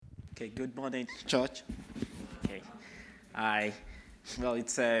Okay, good morning, church. Okay,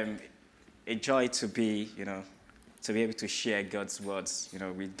 it's a joy to be, to be able to share God's words,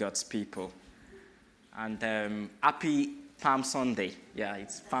 with God's people. And happy Palm Sunday. Yeah,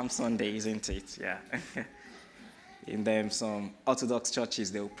 it's Palm Sunday, isn't it? Yeah. In some Orthodox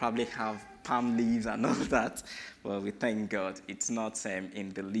churches, they'll probably have palm leaves and all that. Well, we thank God it's not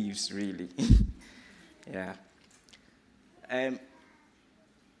in the leaves, really. Yeah.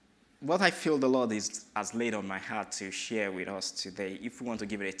 What I feel the Lord has laid on my heart to share with us today, if we want to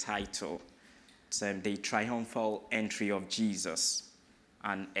give it a title, it's the Triumphal Entry of Jesus,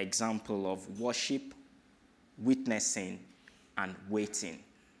 an example of worship, witnessing, and waiting.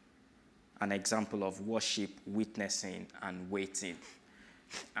 An example of worship, witnessing, and waiting.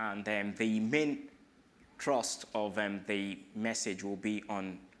 And the main thrust of the message will be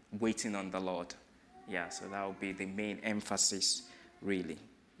on waiting on the Lord. Yeah, so that will be the main emphasis, really.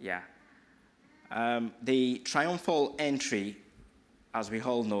 Yeah. The triumphal entry, as we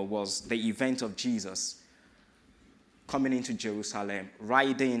all know, was the event of Jesus coming into Jerusalem,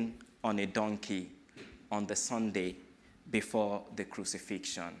 riding on a donkey on the Sunday before the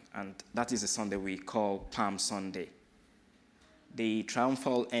crucifixion. And that is the Sunday we call Palm Sunday. The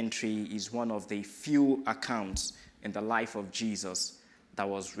triumphal entry is one of the few accounts in the life of Jesus that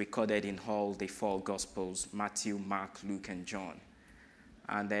was recorded in all the four Gospels, Matthew, Mark, Luke, and John.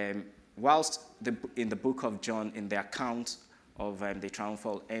 And whilst in the book of John, in the account of the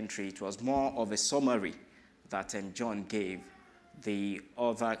triumphal entry, it was more of a summary that John gave. The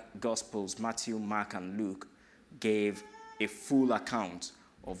other Gospels, Matthew, Mark, and Luke, gave a full account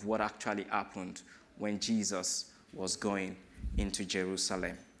of what actually happened when Jesus was going into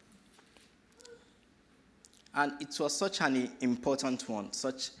Jerusalem. And it was such an important one,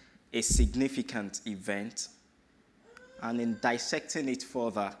 such a significant event. And in dissecting it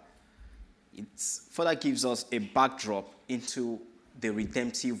further, it further gives us a backdrop into the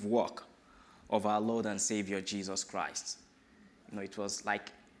redemptive work of our Lord and Savior Jesus Christ. It was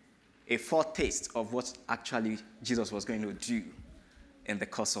like a foretaste of what actually Jesus was going to do in the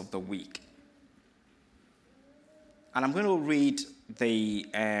course of the week. And I'm going to read the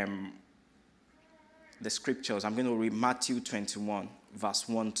scriptures. I'm going to read Matthew 21, verse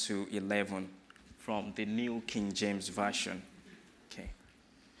 1 to 11 from the New King James Version. Okay.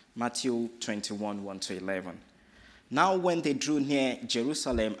 Matthew 21, 1 to 11. Now when they drew near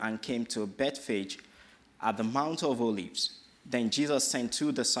Jerusalem and came to Bethphage at the Mount of Olives, then Jesus sent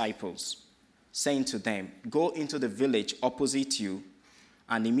 2 disciples, saying to them, "Go into the village opposite you,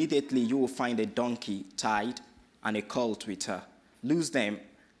 and immediately you will find a donkey tied and a colt with her. Loose them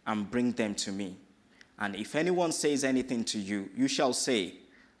and bring them to me. And if anyone says anything to you, you shall say,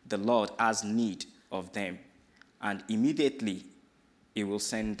 'The Lord has need of them,' and immediately he will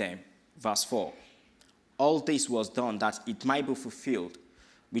send them." Verse 4. All this was done that it might be fulfilled,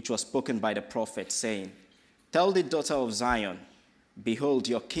 which was spoken by the prophet, saying, "Tell the daughter of Zion, behold,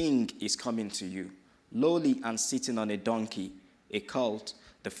 your king is coming to you, lowly and sitting on a donkey, a colt,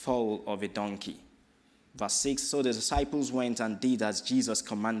 the foal of a donkey." Verse 6. So the disciples went and did as Jesus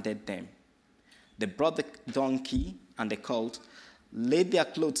commanded them. They brought the donkey and the colt, laid their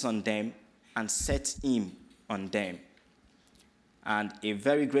clothes on them, and set him on them. And a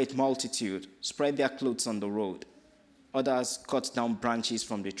very great multitude spread their clothes on the road. Others cut down branches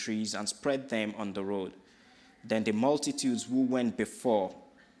from the trees and spread them on the road. Then the multitudes who went before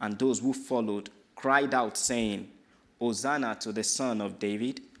and those who followed cried out, saying, "Hosanna to the Son of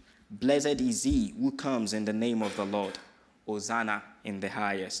David. Blessed is he who comes in the name of the Lord. Hosanna in the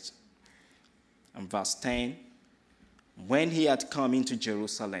highest." And verse 10, when he had come into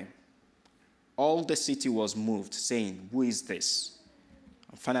Jerusalem, all the city was moved, saying, "Who is this?"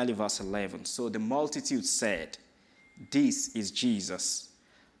 And finally, verse 11, so the multitude said, "This is Jesus,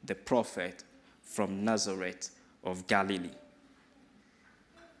 the prophet from Nazareth of Galilee."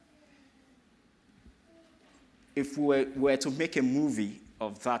 If we were to make a movie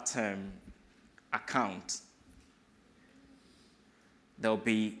of that account, there'll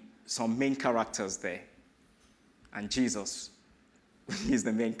be some main characters there. And Jesus is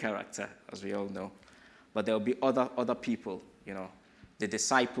the main character, as we all know. But there'll be other people, the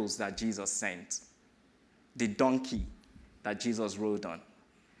disciples that Jesus sent, the donkey that Jesus rode on,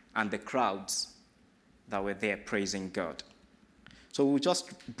 and the crowds that were there praising God. So we'll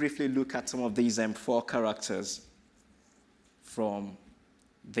just briefly look at some of these 4 characters from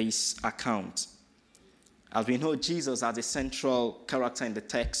this account. As we know, Jesus, as a central character in the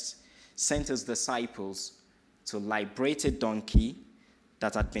text, sent his disciples to liberate a donkey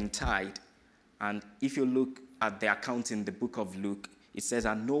that had been tied. And if you look at the account in the book of Luke, It says,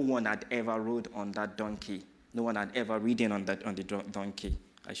 and no one had ever rode on that donkey. No one had ever ridden on the donkey,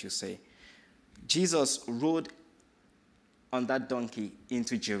 I should say. Jesus rode on that donkey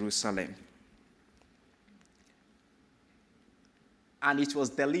into Jerusalem. And it was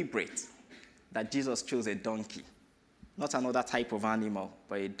deliberate that Jesus chose a donkey. Not another type of animal,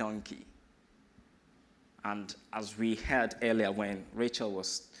 but a donkey. And as we heard earlier when Rachel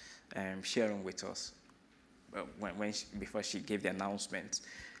was sharing with us, before she gave the announcement,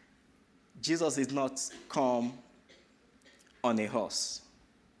 Jesus did not come on a horse,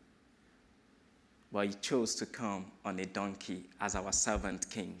 but he chose to come on a donkey as our servant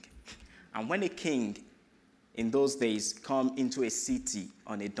king. And when a king in those days come into a city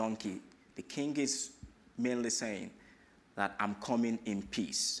on a donkey, the king is mainly saying that I'm coming in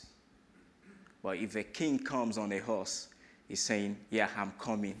peace. But if a king comes on a horse, he's saying, yeah, I'm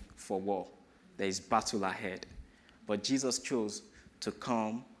coming for war. There is battle ahead. But Jesus chose to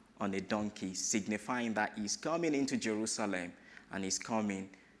come on a donkey, signifying that he's coming into Jerusalem and he's coming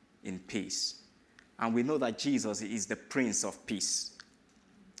in peace. And we know that Jesus is the Prince of Peace.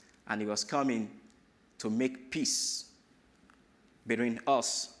 And he was coming to make peace between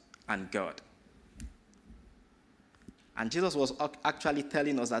us and God. And Jesus was actually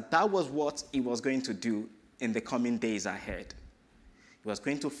telling us that that was what he was going to do in the coming days ahead. He was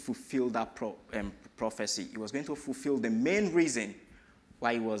going to fulfill that prophecy. He was going to fulfill the main reason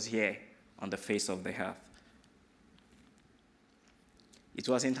why he was here on the face of the earth. It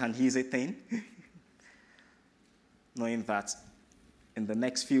wasn't an easy thing, knowing that in the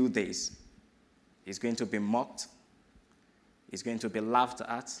next few days, he's going to be mocked, he's going to be laughed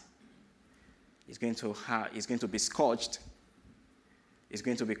at, he's going to be scourged, he's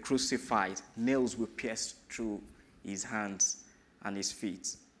going to be crucified, nails will pierce through his hands and his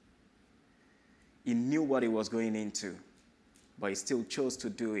feet. He knew what he was going into, but he still chose to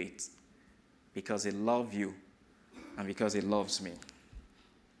do it because he loved you and because he loves me.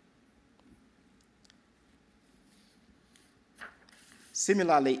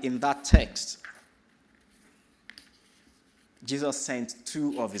 Similarly, in that text, Jesus sent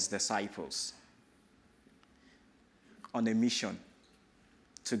two of his disciples on a mission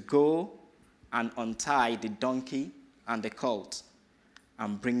to go and untie the donkey and the colt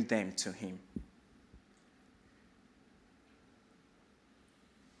and bring them to him.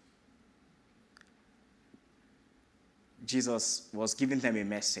 Jesus was giving them a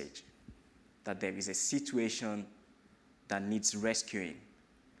message that there is a situation that needs rescuing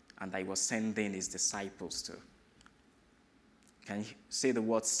and that he was sending his disciples to. Can you say the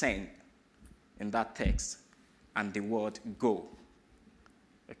word send in that text and the word go?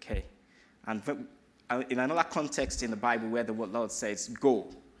 Okay. And in another context in the Bible where the Lord says go,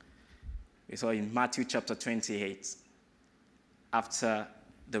 we saw in Matthew chapter 28, after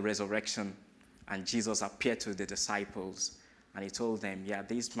the resurrection, and Jesus appeared to the disciples, and he told them, yeah,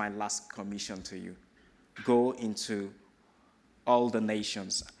 this is my last commission to you. Go into all the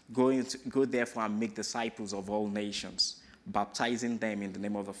nations. Go therefore and make disciples of all nations, baptizing them in the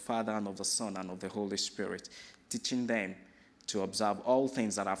name of the Father and of the Son and of the Holy Spirit, teaching them to observe all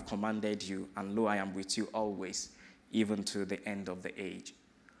things that I've commanded you, and lo, I am with you always, even to the end of the age.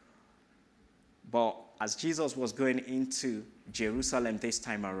 But as Jesus was going into Jerusalem this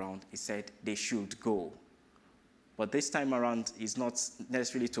time around, he said they should go. But this time around is not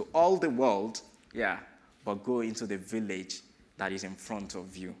necessarily to all the world, but go into the village that is in front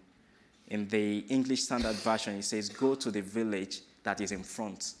of you. In the English Standard Version, it says, go to the village that is in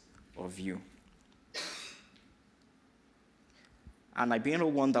front of you. And I begin to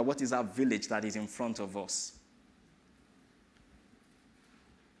wonder, what is that village that is in front of us?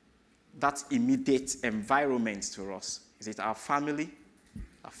 That immediate environment to us. Is it our family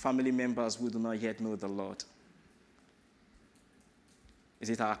members who do not yet know the Lord? Is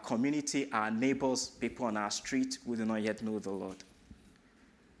it our community, our neighbors, people on our street who do not yet know the Lord?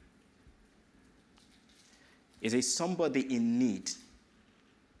 Is it somebody in need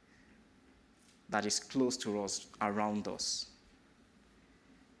that is close to us, around us?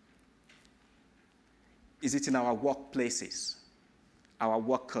 Is it in our workplaces, our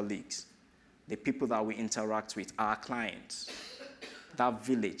work colleagues, the people that we interact with, our clients, that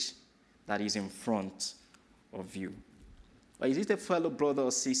village that is in front of you? Or is it a fellow brother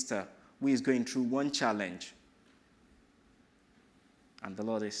or sister who is going through one challenge? And the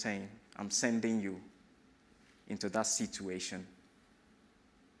Lord is saying, I'm sending you into that situation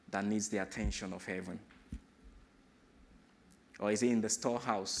that needs the attention of heaven? Or is it in the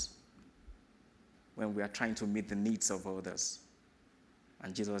storehouse when we are trying to meet the needs of others?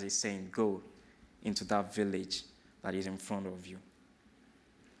 And Jesus is saying, go into that village that is in front of you.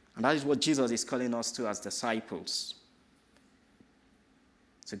 And that is what Jesus is calling us to as disciples.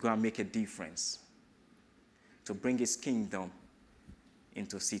 To go and make a difference. To bring his kingdom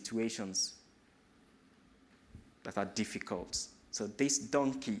into situations that are difficult. So this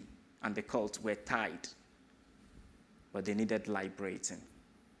donkey and the colt were tied, but they needed liberating.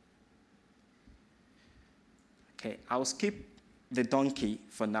 Okay, I'll skip the donkey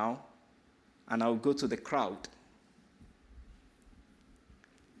for now, and I'll go to the crowd.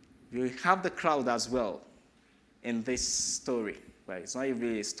 We have the crowd as well in this story. Well, it's not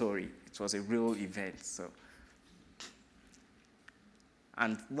really a story. It was a real event.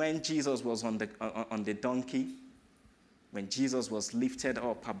 And when Jesus was on the donkey, when Jesus was lifted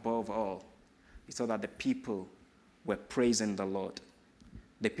up above all, we saw that the people were praising the Lord.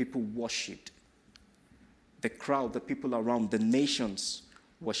 The people worshipped. The crowd, the people around, the nations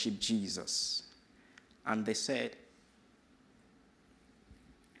worshipped Jesus. And they said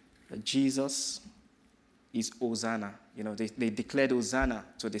that Jesus is Hosanna. They declared Hosanna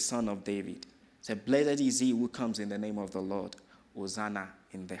to the Son of David. They said, blessed is he who comes in the name of the Lord. Hosanna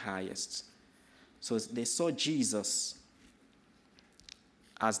in the highest. So they saw Jesus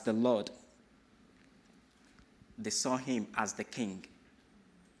as the Lord. They saw him as the King.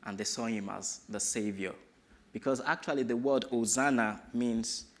 And they saw him as the Savior. Because actually the word Hosanna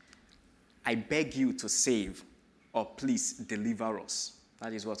means, I beg you to save, or please deliver us.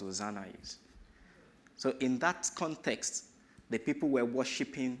 That is what Hosanna is. So in that context, the people were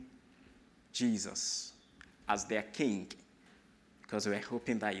worshiping Jesus as their King, because they were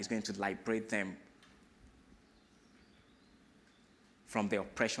hoping that he's going to liberate them from the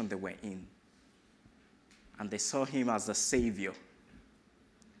oppression they were in. And they saw him as the Savior.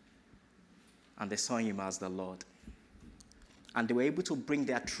 And they saw him as the Lord. And they were able to bring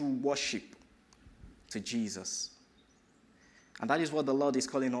their true worship to Jesus. And that is what the Lord is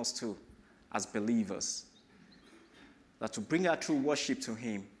calling us to as believers. That to bring our true worship to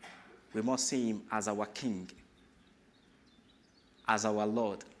him, we must see him as our King, as our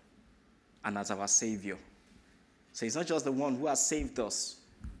Lord, and as our Savior. So he's not just the one who has saved us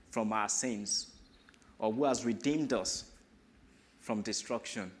from our sins, or who has redeemed us from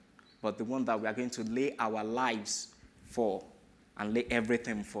destruction, but the one that we are going to lay our lives for and lay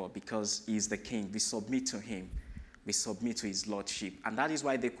everything for, because he is the King. We submit to him. We submit to his lordship. And that is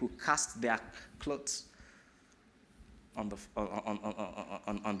why they could cast their clothes on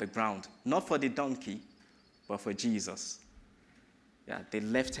the ground. Not for the donkey, but for Jesus. Yeah, they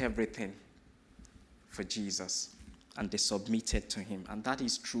left everything for Jesus. And they submitted to him. And that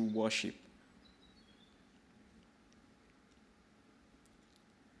is true worship.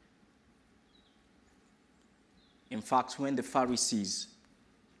 In fact, when the Pharisees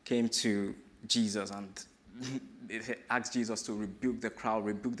came to Jesus and they asked Jesus to rebuke the crowd,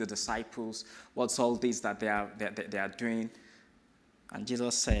 rebuke the disciples, what's all this that they are doing? And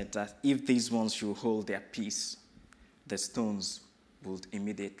Jesus said that if these ones should hold their peace, the stones would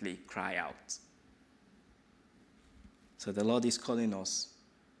immediately cry out. So the Lord is calling us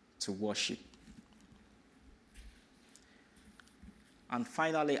to worship. And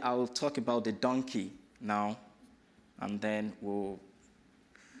finally, I will talk about the donkey now. And then we'll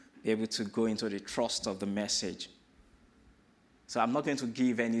be able to go into the thrust of the message. So I'm not going to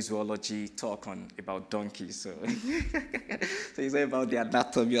give any zoology talk about donkeys. So it's not about the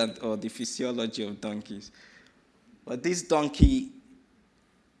anatomy or the physiology of donkeys. But this donkey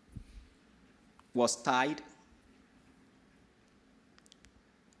was tied.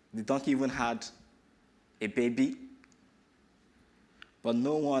 The donkey even had a baby. But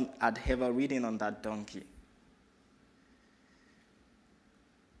no one had ever ridden on that donkey.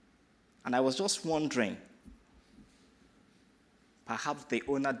 And I was just wondering, perhaps the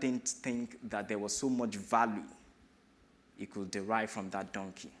owner didn't think that there was so much value he could derive from that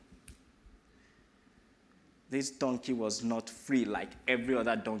donkey. This donkey was not free like every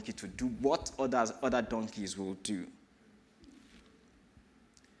other donkey to do what other donkeys will do.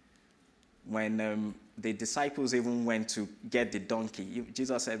 When the disciples even went to get the donkey,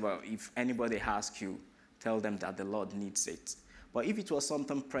 Jesus said, well, if anybody asks you, tell them that the Lord needs it. But if it was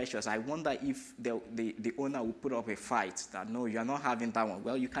something precious, I wonder if the owner would put up a fight that, no, you're not having that one.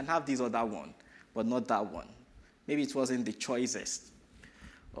 Well, you can have this other one, but not that one. Maybe it wasn't the choicest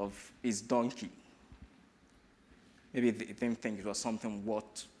of his donkey. Maybe they didn't think it was something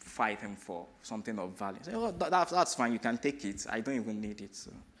worth fighting for, something of value. Say, oh, that's fine, you can take it. I don't even need it.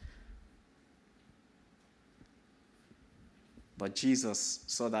 So. But Jesus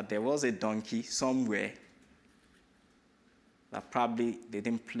saw that there was a donkey somewhere that probably they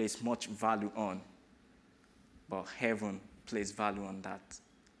didn't place much value on, but heaven placed value on that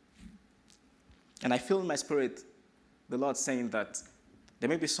And I feel in my spirit the Lord saying that there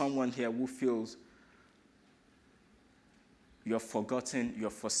may be someone here who feels you're forgotten,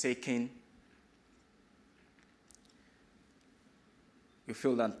 you're forsaken. You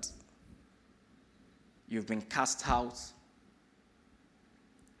feel that you've been cast out.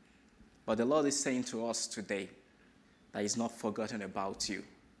 But the Lord is saying to us today that He's not forgotten about you.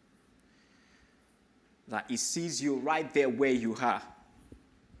 That He sees you right there where you are.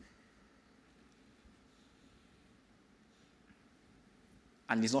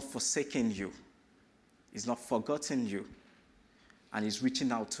 And He's not forsaken you. He's not forgotten you. And He's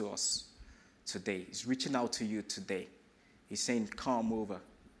reaching out to us today. He's reaching out to you today. He's saying, come over.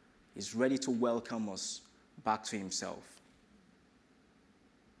 He's ready to welcome us back to Himself.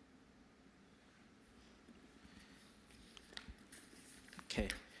 Okay.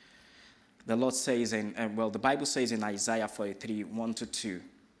 The Lord says the Bible says in Isaiah 43, 1-2,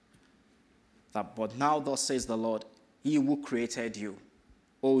 that, but now thus says the Lord, He who created you,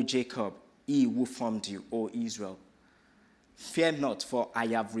 O Jacob, He who formed you, O Israel. Fear not, for I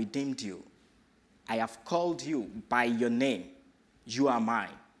have redeemed you. I have called you by your name. You are mine.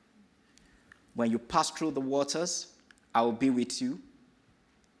 When you pass through the waters, I will be with you.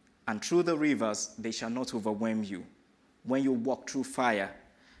 And through the rivers, they shall not overwhelm you. When you walk through fire,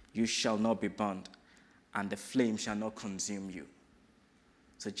 you shall not be burned, and the flame shall not consume you.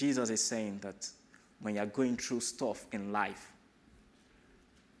 So Jesus is saying that when you're going through stuff in life,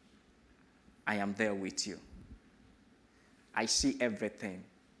 I am there with you. I see everything.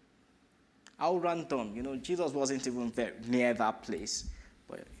 How random, Jesus wasn't even very near that place,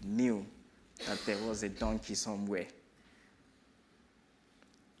 but he knew that there was a donkey somewhere.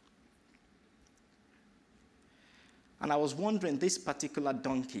 And I was wondering, this particular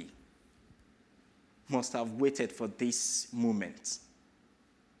donkey must have waited for this moment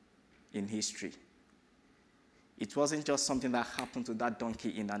in history. It wasn't just something that happened to that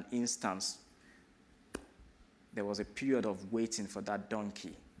donkey in an instance. There was a period of waiting for that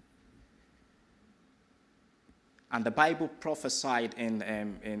donkey. And the Bible prophesied in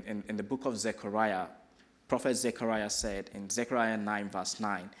the book of Zechariah. Prophet Zechariah said in Zechariah 9, verse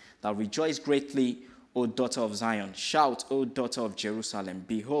 9, that rejoice greatly, O daughter of Zion. Shout, O daughter of Jerusalem.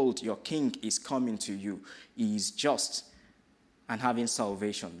 Behold, your king is coming to you. He is just and having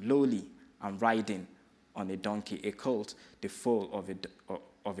salvation, lowly and riding on a donkey, a colt, the foal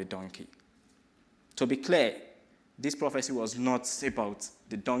of a donkey. To be clear, this prophecy was not about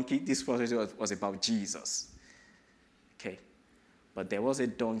the donkey. This prophecy was about Jesus. Okay. But there was a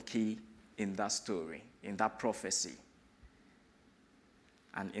donkey in that story, in that prophecy.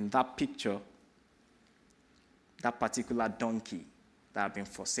 And in that picture, that particular donkey that had been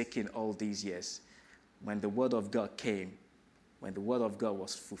forsaken all these years, when the word of God came, when the word of God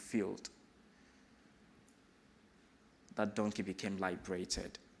was fulfilled, that donkey became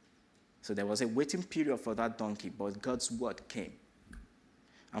liberated. So there was a waiting period for that donkey, but God's word came.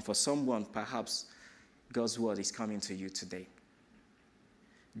 And for someone, perhaps, God's word is coming to you today.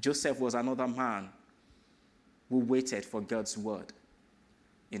 Joseph was another man who waited for God's word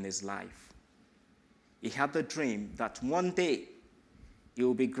in his life. He had the dream that one day he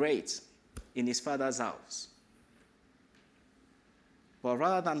will be great in his father's house. But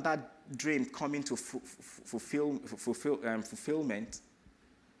rather than that dream coming to fulfillment,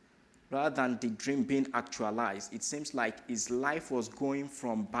 rather than the dream being actualized, it seems like his life was going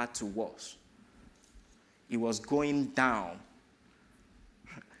from bad to worse. It was going down.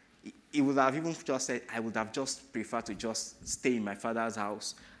 He would have even just said, I would have just preferred to just stay in my father's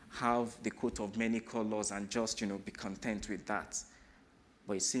house, have the coat of many colors, and just, be content with that.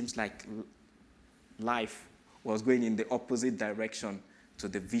 But it seems like life was going in the opposite direction to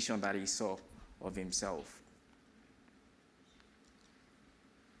the vision that he saw of himself.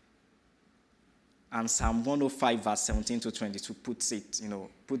 And Psalm 105, verse 17 to 22 puts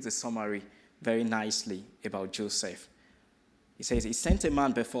the summary very nicely about Joseph. He says, he sent a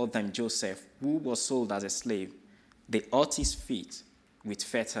man before them, Joseph, who was sold as a slave. They hurt his feet with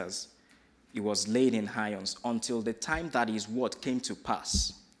fetters. He was laid in irons until the time that his word came to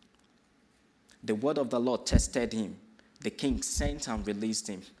pass. The word of the Lord tested him. The king sent and released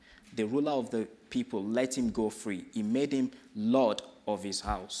him. The ruler of the people let him go free. He made him lord of his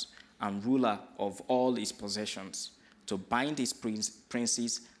house and ruler of all his possessions, to bind his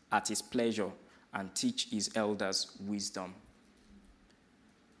princes at his pleasure and teach his elders wisdom.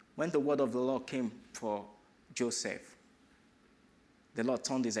 When the word of the Lord came for Joseph, the Lord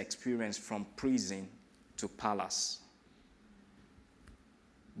turned his experience from prison to palace.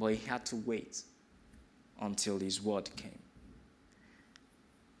 But he had to wait until his word came.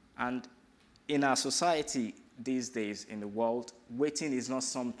 And in our society these days, in the world, waiting is not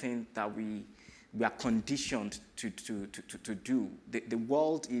something that we are conditioned to do. The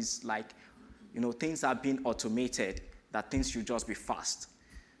world is like, things are being automated, that things should just be fast.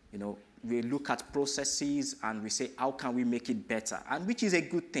 We look at processes and we say, how can we make it better? And which is a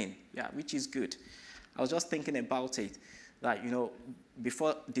good thing, which is good. I was just thinking about it, that,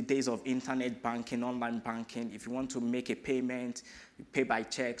 before the days of internet banking, online banking, if you want to make a payment, you pay by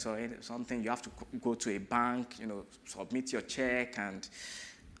checks or something, you have to go to a bank, submit your check, and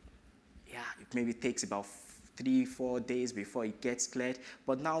it maybe takes about 3-4 days before it gets cleared.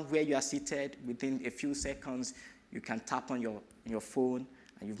 But now where you are seated, within a few seconds, you can tap on your phone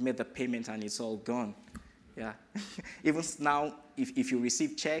and you've made the payment and it's all gone. Yeah. Even now, if you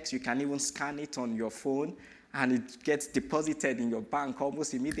receive checks, you can even scan it on your phone and it gets deposited in your bank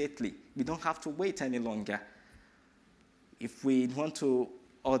almost immediately. We don't have to wait any longer. If we want to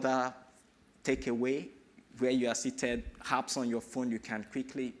order takeaway, where you are seated, apps on your phone, you can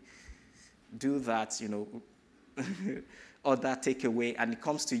quickly do that, order takeaway, and it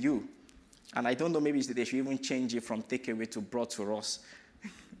comes to you. And I don't know, maybe they should even change it from takeaway to brought to us.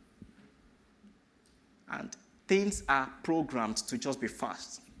 And things are programmed to just be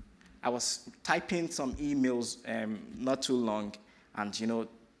fast. I was typing some emails not too long, and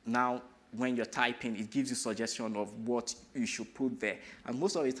now when you're typing, it gives you suggestion of what you should put there. And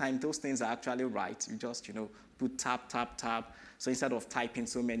most of the time, those things are actually right. You just, put tap, tap, tap. So instead of typing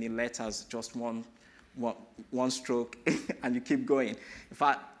so many letters, just one stroke, and you keep going. In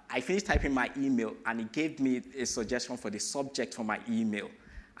fact, I finished typing my email, and it gave me a suggestion for the subject for my email.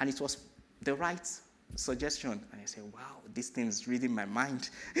 And it was the right suggestion. And I said, wow, this thing is reading my mind.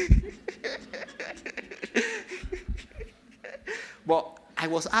 But I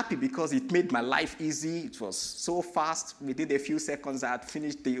was happy because it made my life easy. It was so fast. Within a few seconds, I had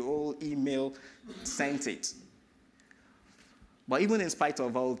finished the whole email, sent it. But even in spite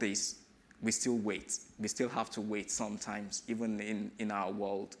of all this, we still wait. We still have to wait sometimes, even in our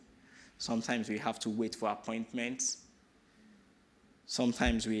world. Sometimes we have to wait for appointments.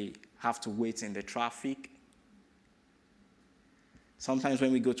 Sometimes we have to wait in the traffic. Sometimes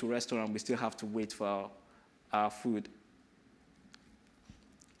when we go to a restaurant, we still have to wait for our food.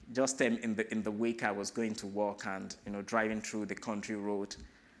 Just in the week, I was going to work and driving through the country road,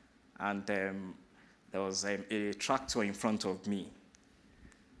 and there was a tractor in front of me.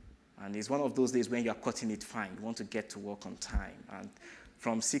 And it's one of those days when you are cutting it fine. You want to get to work on time. And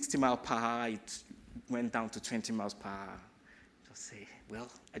from 60 miles per hour, it went down to 20 miles per hour. Just say, well,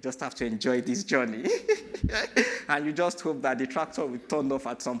 I just have to enjoy this journey. And you just hope that the tractor will turn off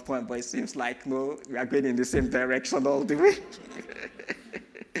at some point, but it seems like, no, we are going in the same direction all the way.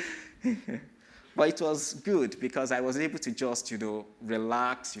 But it was good because I was able to just,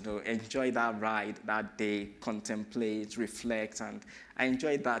 relax, enjoy that ride, that day, contemplate, reflect, and I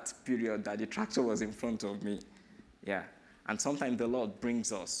enjoyed that period that the tractor was in front of me. Yeah. And sometimes the Lord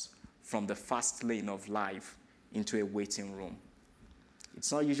brings us from the fast lane of life into a waiting room.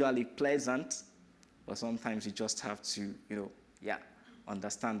 It's not usually pleasant, but sometimes you just have to,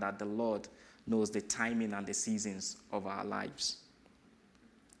 understand that the Lord knows the timing and the seasons of our lives.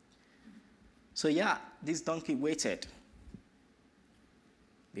 So this donkey waited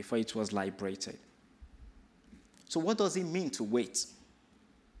before it was liberated. So what does it mean to wait?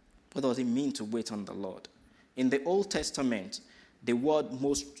 What does it mean to wait on the Lord? In the Old Testament, the word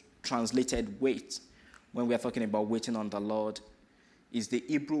most translated wait, when we are talking about waiting on the Lord, is the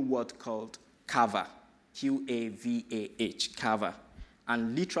Hebrew word called kavah, Qavah, kavah.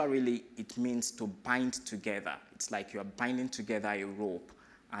 And literally, it means to bind together. It's like you are binding together a rope.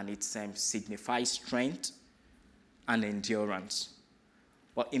 And it signifies strength and endurance.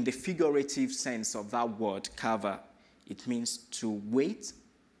 But in the figurative sense of that word, kavah, it means to wait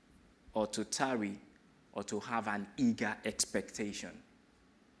or to tarry or to have an eager expectation.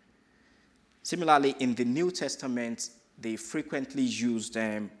 Similarly, in the New Testament, the frequently used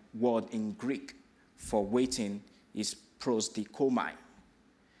word in Greek for waiting is prosdikomai,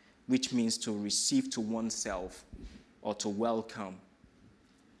 which means to receive to oneself or to welcome.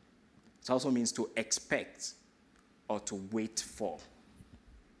 It also means to expect or to wait for.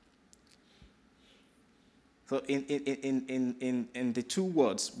 So in the two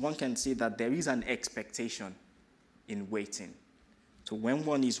words, one can see that there is an expectation in waiting. So when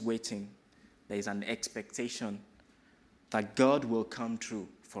one is waiting, there is an expectation that God will come through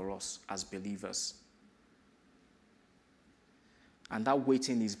for us as believers. And that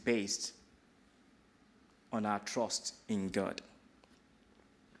waiting is based on our trust in God.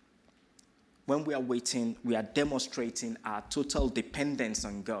 When we are waiting, we are demonstrating our total dependence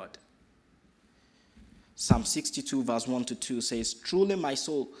on God. Psalm 62 verse 1 to 2 says, truly my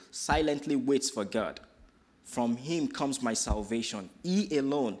soul silently waits for God. From him comes my salvation. He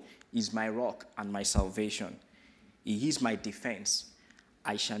alone is my rock and my salvation. He is my defense.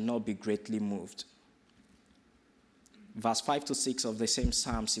 I shall not be greatly moved. Verse 5 to 6 of the same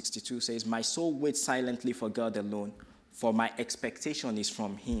Psalm 62 says, my soul waits silently for God alone, for my expectation is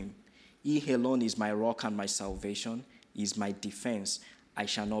from him. He alone is my rock and my salvation. He is my defense. I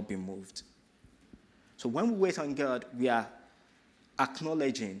shall not be moved. So when we wait on God, we are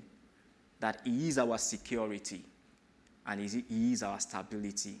acknowledging that he is our security and he is our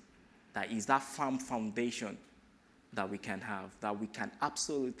stability, that he is that firm foundation that we can have, that we can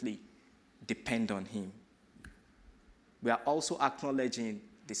absolutely depend on him. We are also acknowledging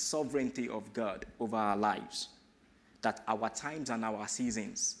the sovereignty of God over our lives, that our times and our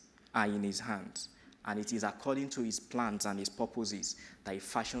seasons are in his hands, and it is according to his plans and his purposes that he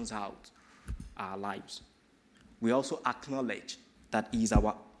fashions out our lives. We also acknowledge that he is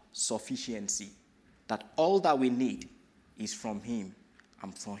our sufficiency, that all that we need is from him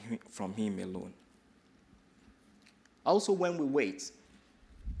and from him alone. Also, when we wait,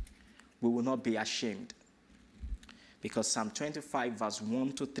 we will not be ashamed, because Psalm 25 verse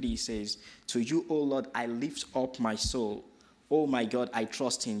 1 to 3 says, to you, O Lord, I lift up my soul. O my God, I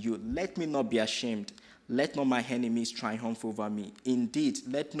trust in you. Let me not be ashamed. Let not my enemies triumph over me. Indeed,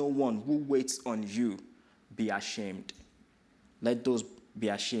 let no one who waits on you be ashamed. Let those be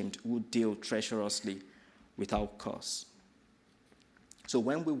ashamed who deal treacherously without cause. So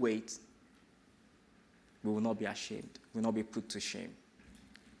when we wait, we will not be ashamed. We will not be put to shame.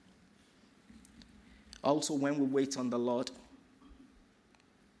 Also, when we wait on the Lord,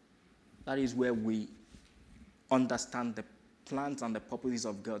 that is where we understand the plans and the purposes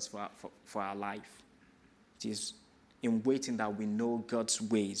of God for our life. It is in waiting that we know God's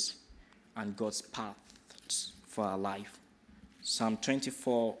ways and God's paths for our life. Psalm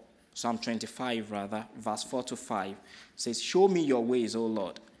 25, verse 4 to 5 says, show me your ways, O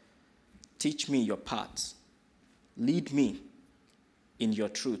Lord. Teach me your paths. Lead me in your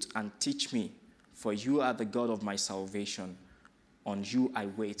truth and teach me, for you are the God of my salvation. On you I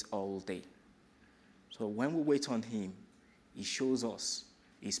wait all day. So when we wait on him, he shows us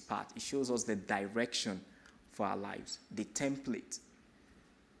his path. He shows us the direction for our lives, the template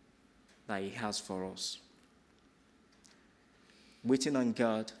that he has for us. Waiting on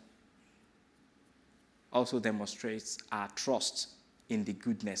God also demonstrates our trust in the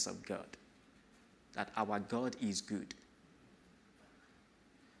goodness of God, that our God is good.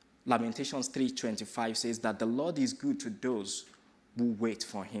 Lamentations 3:25 says that the Lord is good to those who wait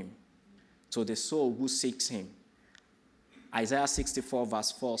for him, to the soul who seeks him. Isaiah 64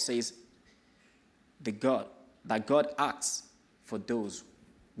 verse 4 says that God acts for those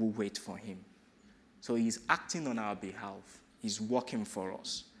who wait for him. So he's acting on our behalf. He's working for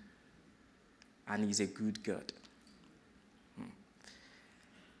us. And he's a good God.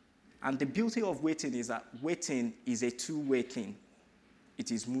 And the beauty of waiting is that waiting is a two-way thing.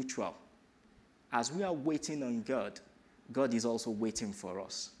 It is mutual. As we are waiting on God, God is also waiting for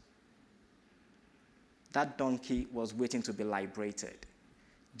us. That donkey was waiting to be liberated.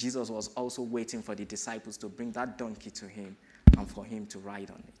 Jesus was also waiting for the disciples to bring that donkey to him and for him to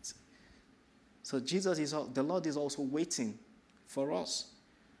ride on it. So the Lord is also waiting for us.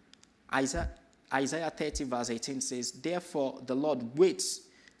 Isaiah 30 verse 18 says, therefore the Lord waits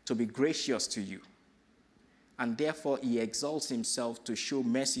to be gracious to you, and therefore he exalts himself to show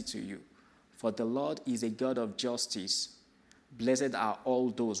mercy to you. For the Lord is a God of justice. Blessed are all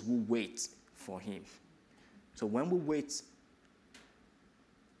those who wait for him. So when we wait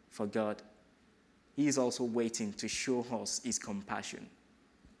for God, he is also waiting to show us his compassion,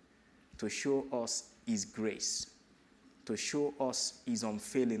 to show us his grace, to show us his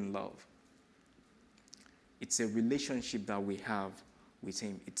unfailing love. It's a relationship that we have with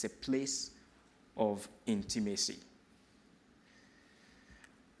him. It's a place of intimacy.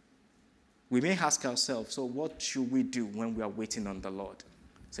 We may ask ourselves, so what should we do when we are waiting on the Lord?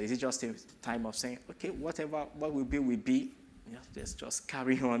 So is it just a time of saying, okay, what will be? Yeah, just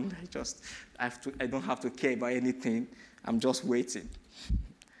carry on. I don't have to care about anything. I'm just waiting.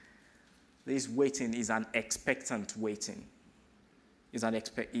 This waiting is an expectant waiting.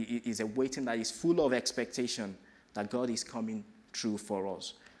 It's a waiting that is full of expectation that God is coming true for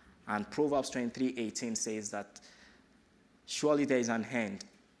us. And Proverbs 23:18 says that surely there is an end,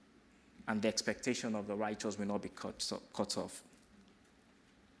 and the expectation of the righteous will not be cut off.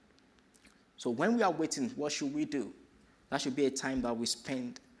 So when we are waiting, what should we do? That should be a time that we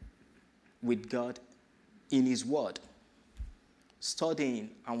spend with God in his word,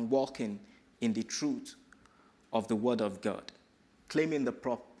 studying and walking in the truth of the word of God, claiming the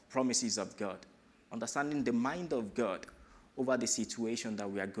promises of God, understanding the mind of God over the situation that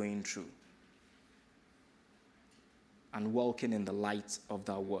we are going through, and walking in the light of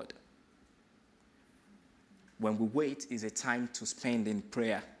that word. When we wait is a time to spend in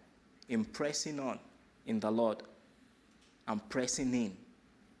prayer, in pressing on in the Lord and pressing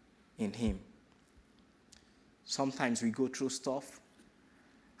in Him. Sometimes we go through stuff,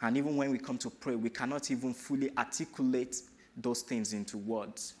 and even when we come to pray, we cannot even fully articulate those things into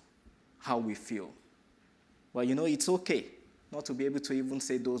words, how we feel. Well, it's okay not to be able to even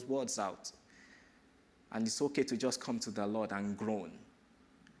say those words out. And it's okay to just come to the Lord and groan.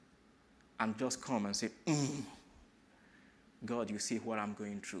 And just come and say, God, you see what I'm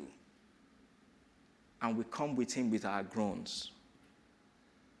going through. And we come with Him with our groans.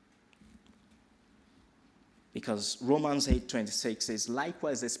 Because Romans 8:26 says,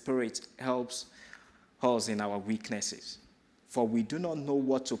 likewise the Spirit helps us in our weaknesses. For we do not know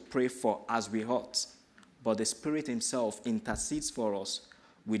what to pray for as we ought, but the Spirit Himself intercedes for us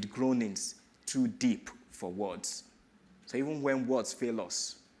with groanings too deep for words. So even when words fail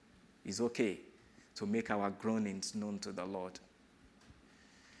us, it's okay to make our groanings known to the Lord.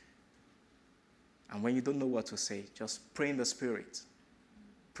 And when you don't know what to say, just pray in the Spirit.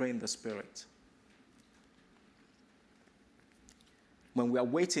 Pray in the Spirit. When we are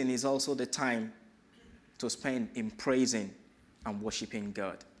waiting is also the time to spend in praising and worshiping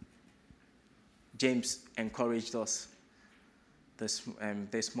God. James encouraged us this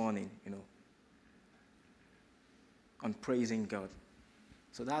morning, on praising God.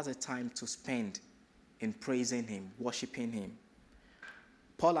 So that's a time to spend in praising Him, worshiping Him.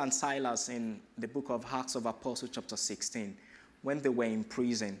 Paul and Silas in the book of Acts of Apostles chapter 16, when they were in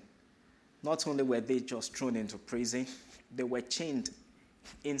prison, not only were they just thrown into prison, they were chained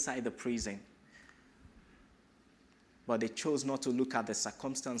inside the prison. But they chose not to look at the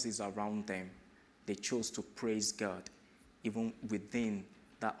circumstances around them. They chose to praise God, even within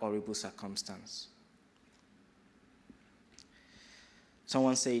that horrible circumstance.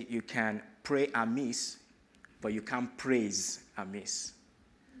 Someone say you can pray amiss, but you can't praise amiss.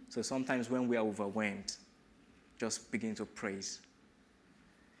 So sometimes when we are overwhelmed, just begin to praise.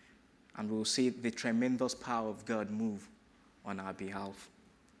 And we'll see the tremendous power of God move on our behalf.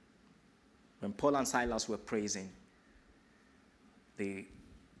 When Paul and Silas were praising, the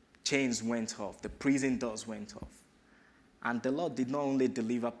chains went off, the prison doors went off. And the Lord did not only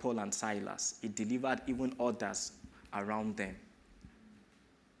deliver Paul and Silas, He delivered even others around them.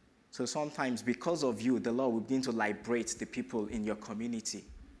 So sometimes because of you, the Lord will begin to liberate the people in your community,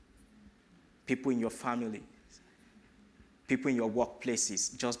 people in your family, people in your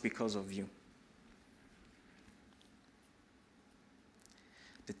workplaces, just because of you.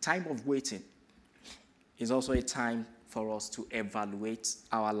 The time of waiting is also a time for us to evaluate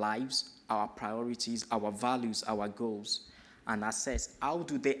our lives, our priorities, our values, our goals, and assess how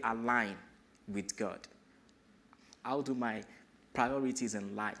do they align with God? How do my priorities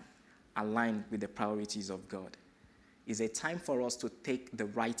in life align with the priorities of God? It's a time for us to take the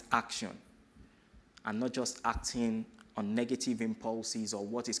right action and not just acting on negative impulses or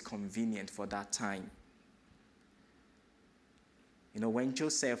what is convenient for that time. When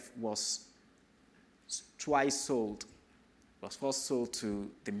Joseph was twice sold, was first sold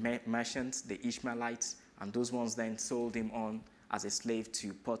to the merchants, the Ishmaelites, and those ones then sold him on as a slave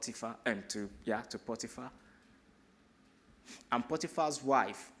to Potiphar, to Potiphar. And Potiphar's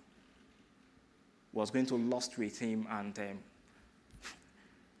wife was going to lust with him, and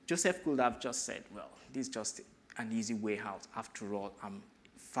Joseph could have just said, well, this is just an easy way out. After all, I'm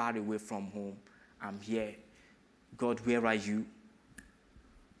far away from home. I'm here. God, where are you?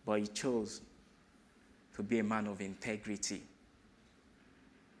 But he chose to be a man of integrity,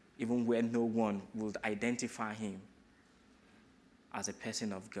 even where no one would identify him as a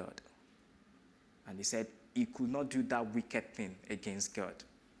person of God. And he said he could not do that wicked thing against God.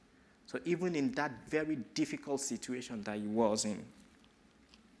 So even in that very difficult situation that he was in,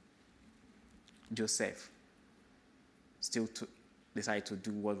 Joseph still decided to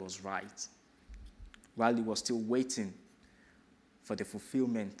do what was right. While he was still waiting for the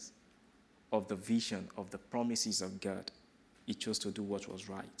fulfillment of the vision, of the promises of God, he chose to do what was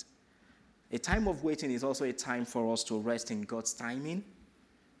right. A time of waiting is also a time for us to rest in God's timing,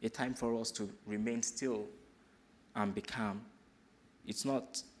 a time for us to remain still and be calm. It's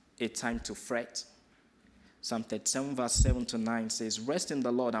not a time to fret. Psalm 37 verse 7-9 says, rest in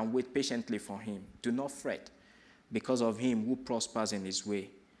the Lord and wait patiently for him. Do not fret because of him who prospers in his way,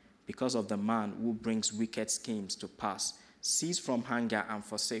 because of the man who brings wicked schemes to pass. Cease from anger and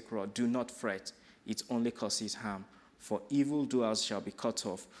forsake wrath. Do not fret. it only causes harm. For evildoers shall be cut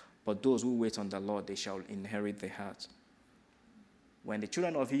off, but those who wait on the Lord, they shall inherit the earth. When the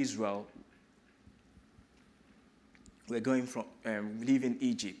children of Israel were going from leaving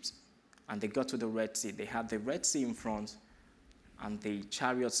Egypt, and they got to the Red Sea, they had the Red Sea in front and the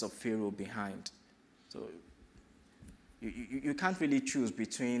chariots of Pharaoh behind. So you can't really choose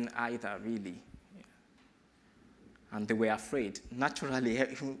between either, really. And they were afraid. Naturally,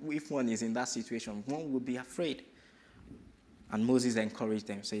 if one is in that situation, one will be afraid. And Moses encouraged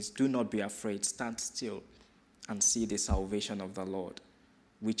them, says, do not be afraid, stand still and see the salvation of the Lord,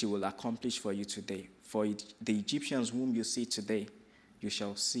 which he will accomplish for you today. For the Egyptians whom you see today, you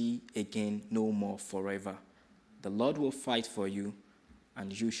shall see again no more forever. The Lord will fight for you,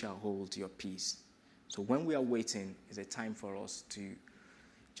 and you shall hold your peace. So when we are waiting, it's a time for us to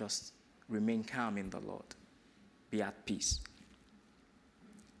just remain calm in the Lord, be at peace.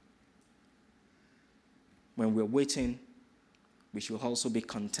 When we're waiting, we should also be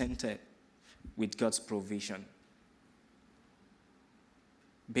contented with God's provision,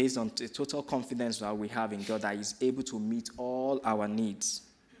 based on the total confidence that we have in God that He's able to meet all our needs,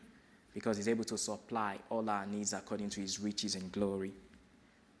 because He's able to supply all our needs according to His riches and glory.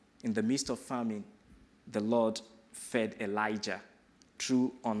 In the midst of famine, the Lord fed Elijah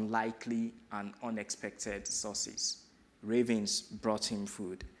through unlikely and unexpected sources. Ravens brought him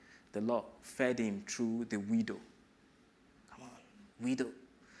food. The Lord fed him through the widow. Come on, widow.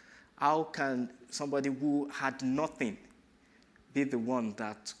 How can somebody who had nothing be the one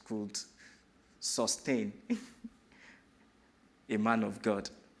that could sustain a man of God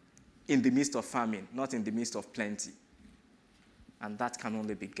in the midst of famine, not in the midst of plenty? And that can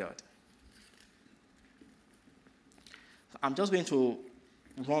only be God. I'm just going to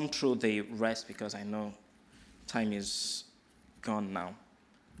run through the rest because I know time is gone now.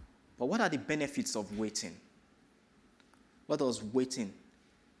 But what are the benefits of waiting? What does waiting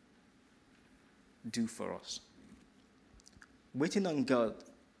do for us? Waiting on God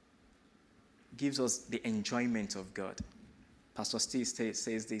gives us the enjoyment of God. Pastor Steve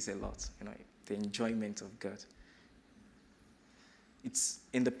says this a lot, the enjoyment of God. It's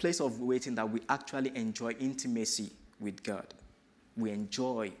in the place of waiting that we actually enjoy intimacy with God. We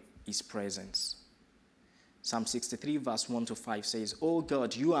enjoy His presence. Psalm 63 verse 1-5 says, "O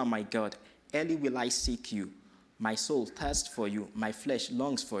God, you are my God. Early will I seek you. My soul thirsts for you. My flesh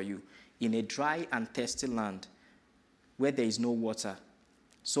longs for you in a dry and thirsty land where there is no water.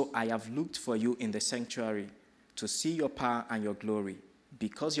 So I have looked for you in the sanctuary to see your power and your glory.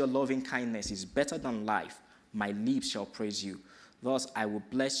 Because your loving kindness is better than life, my lips shall praise you. Thus I will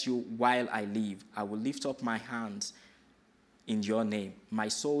bless you while I live. I will lift up my hands in your name. My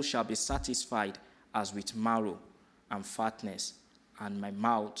soul shall be satisfied as with marrow and fatness, and my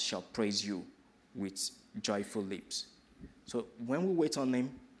mouth shall praise you with joyful lips." So when we wait on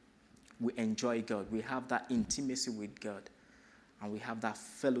Him, we enjoy God. We have that intimacy with God, and we have that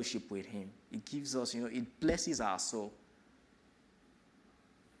fellowship with Him. It gives us, it blesses our soul.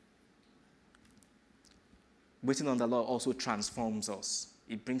 Waiting on the Lord also transforms us.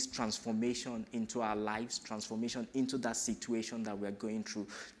 It brings transformation into our lives, transformation into that situation that we're going through,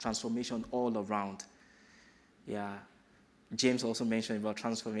 transformation all around. Yeah. James also mentioned about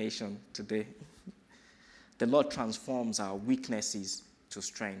transformation today. The Lord transforms our weaknesses to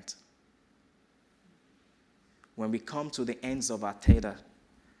strength. When we come to the ends of our tether,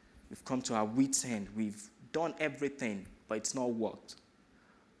 we've come to our wits' end, we've done everything, but it's not worked.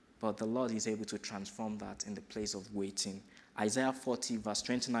 But the Lord is able to transform that in the place of waiting. Isaiah 40 verse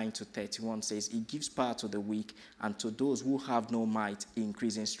 29-31 says, "He gives power to the weak, and to those who have no might, He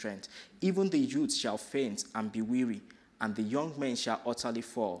increases strength. Even the youth shall faint and be weary, and the young men shall utterly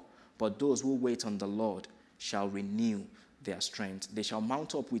fall. But those who wait on the Lord shall renew their strength. They shall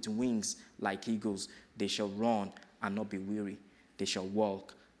mount up with wings like eagles. They shall run and not be weary. They shall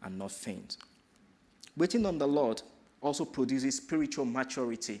walk and not faint." Waiting on the Lord also produces spiritual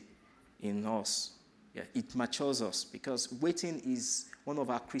maturity in us. Yeah, it matures us because waiting is one of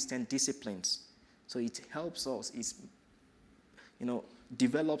our Christian disciplines. So it helps us,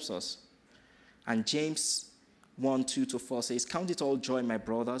 develops us. And James 1:2-4 says, "Count it all joy, my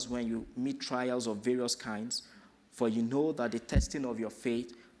brothers, when you meet trials of various kinds, for you know that the testing of your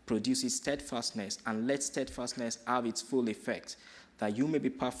faith produces steadfastness, and let steadfastness have its full effect, that you may be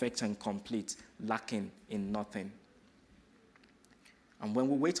perfect and complete, lacking in nothing." And when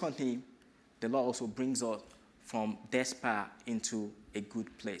we wait on Him, the Lord also brings us from despair into a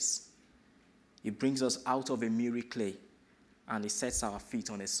good place. He brings us out of a miry clay, and He sets our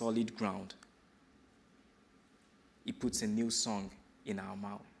feet on a solid ground. He puts a new song in our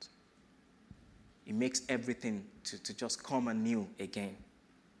mouth. It makes everything to just come anew again.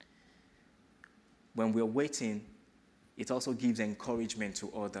 When we're waiting, it also gives encouragement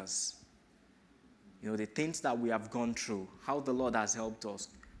to others. The things that we have gone through, how the Lord has helped us,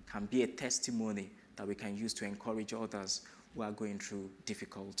 can be a testimony that we can use to encourage others who are going through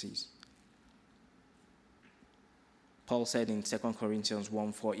difficulties. Paul said in 2 Corinthians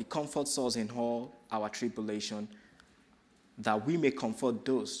 1:4, He comforts us in all our tribulation, that we may comfort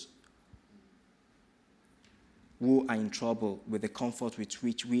those who are in trouble with the comfort with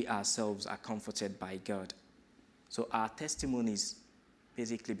which we ourselves are comforted by God. So our testimonies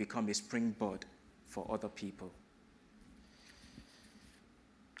basically become a springboard for other people.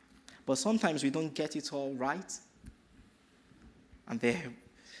 But sometimes we don't get it all right.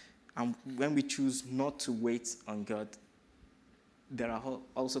 And when we choose not to wait on God, there are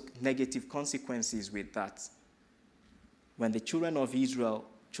also negative consequences with that. When the children of Israel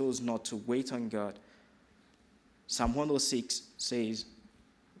chose not to wait on God, Psalm 106 says,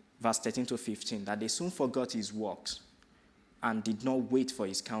 verse 13 to 15, that they soon forgot his works and did not wait for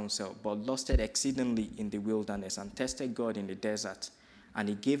his counsel, but lusted exceedingly in the wilderness and tested God in the desert. And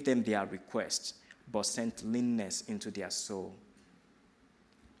he gave them their request, but sent leanness into their soul.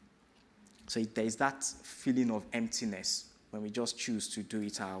 So there is that feeling of emptiness when we just choose to do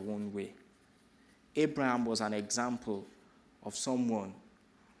it our own way. Abraham was an example of someone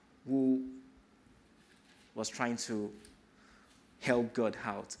who was trying to help God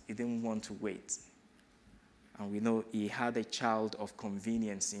out. He didn't want to wait. And we know he had a child of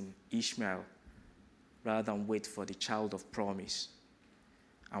convenience in Ishmael rather than wait for the child of promise.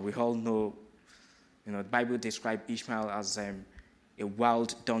 And we all know, the Bible describes Ishmael as a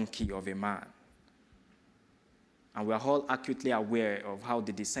wild donkey of a man. And we are all acutely aware of how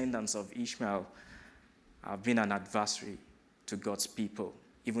the descendants of Ishmael have been an adversary to God's people,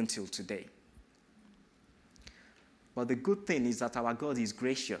 even till today. But the good thing is that our God is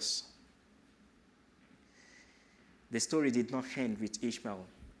gracious. The story did not end with Ishmael.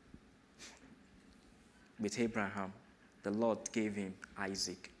 With Abraham, the Lord gave him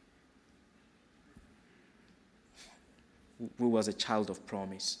Isaac, who was a child of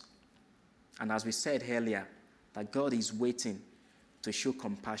promise. And as we said earlier, that God is waiting to show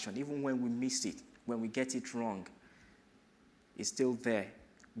compassion. Even when we miss it, when we get it wrong, He's still there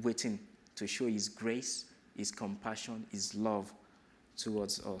waiting to show His grace, His compassion, His love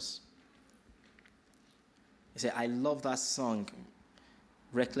towards us. You see, I love that song,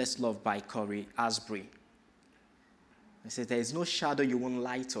 Reckless Love by Corey Asbury. He says, there is no shadow you won't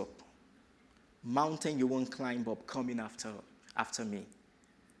light up, mountain you won't climb up coming after me.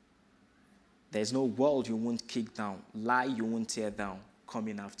 There's no wall you won't kick down, lie you won't tear down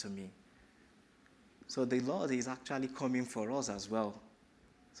coming after me. So the Lord is actually coming for us as well.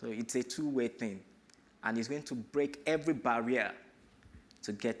 So it's a two-way thing. And He's going to break every barrier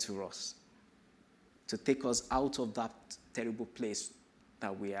to get to us, to take us out of that terrible place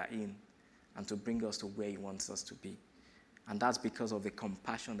that we are in and to bring us to where He wants us to be. And that's because of the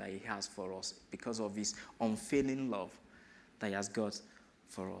compassion that He has for us, because of His unfailing love that He has got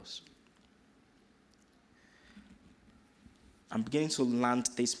for us. I'm beginning to land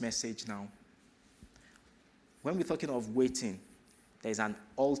this message now. When we're talking of waiting, there's an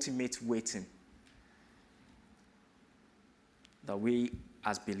ultimate waiting that we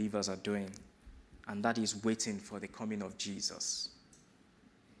as believers are doing, and that is waiting for the coming of Jesus.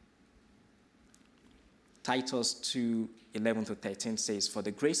 Titus 2:11-13 says, For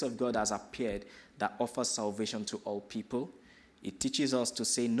the grace of God has appeared that offers salvation to all people. It teaches us to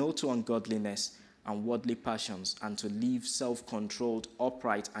say no to ungodliness and worldly passions, and to live self-controlled,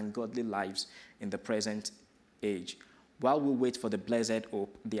 upright, and godly lives in the present age, while we wait for the blessed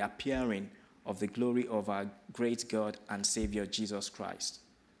hope, the appearing of the glory of our great God and Savior Jesus Christ.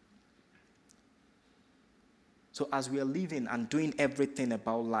 So as we are living and doing everything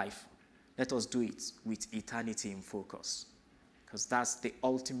about life, let us do it with eternity in focus, because that's the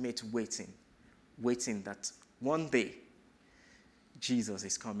ultimate waiting that one day Jesus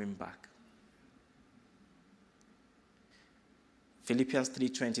is coming back. Philippians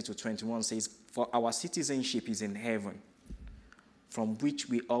 3:20-21 says, For our citizenship is in heaven, from which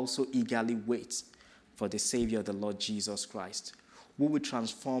we also eagerly wait for the Savior, the Lord Jesus Christ, who will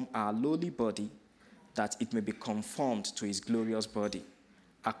transform our lowly body that it may be conformed to His glorious body,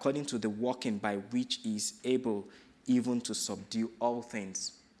 according to the working by which He is able even to subdue all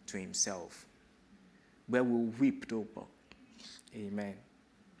things to Himself. Where we'll weep over. Amen.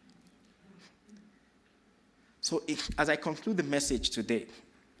 So as I conclude the message today,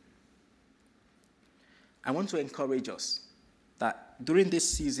 I want to encourage us that during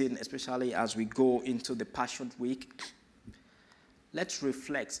this season, especially as we go into the Passion Week, let's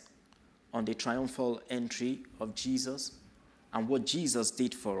reflect on the triumphal entry of Jesus and what Jesus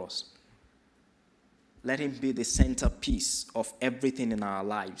did for us. Let him be the centerpiece of everything in our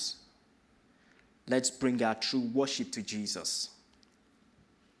lives. Let's bring our true worship to Jesus.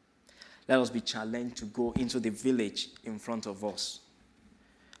 Let us be challenged to go into the village in front of us.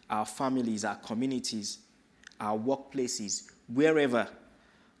 Our families, our communities, our workplaces, wherever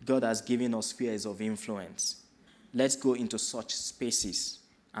God has given us spheres of influence. Let's go into such spaces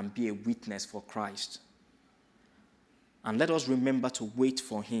and be a witness for Christ. And let us remember to wait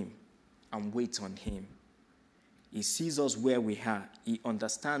for him and wait on him. He sees us where we are. He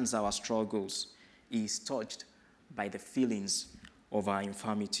understands our struggles. He is touched by the feelings of our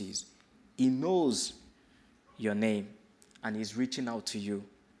infirmities. He knows your name and is reaching out to you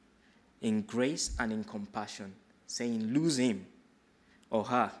in grace and in compassion, saying, lose him or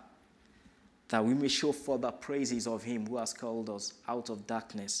her, that we may show further praises of him who has called us out of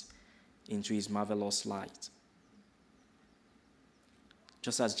darkness into his marvelous light.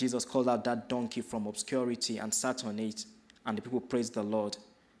 Just as Jesus called out that donkey from obscurity and sat on it, and the people praised the Lord,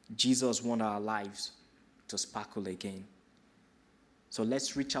 Jesus wants our lives to sparkle again. So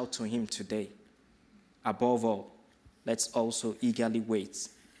let's reach out to him today. Above all, let's also eagerly wait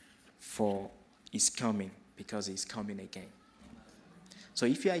for his coming, because he's coming again. So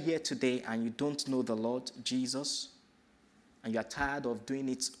if you are here today and you don't know the Lord Jesus, and you are tired of doing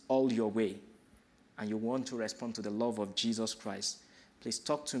it all your way, and you want to respond to the love of Jesus Christ, please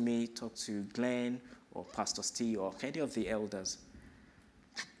talk to me, talk to Glenn or Pastor Steve or any of the elders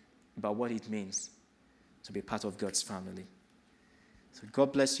about what it means to be part of God's family. So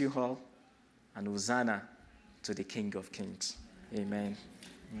God bless you all, and Hosanna to the King of Kings. Amen.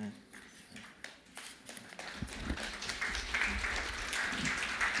 Amen.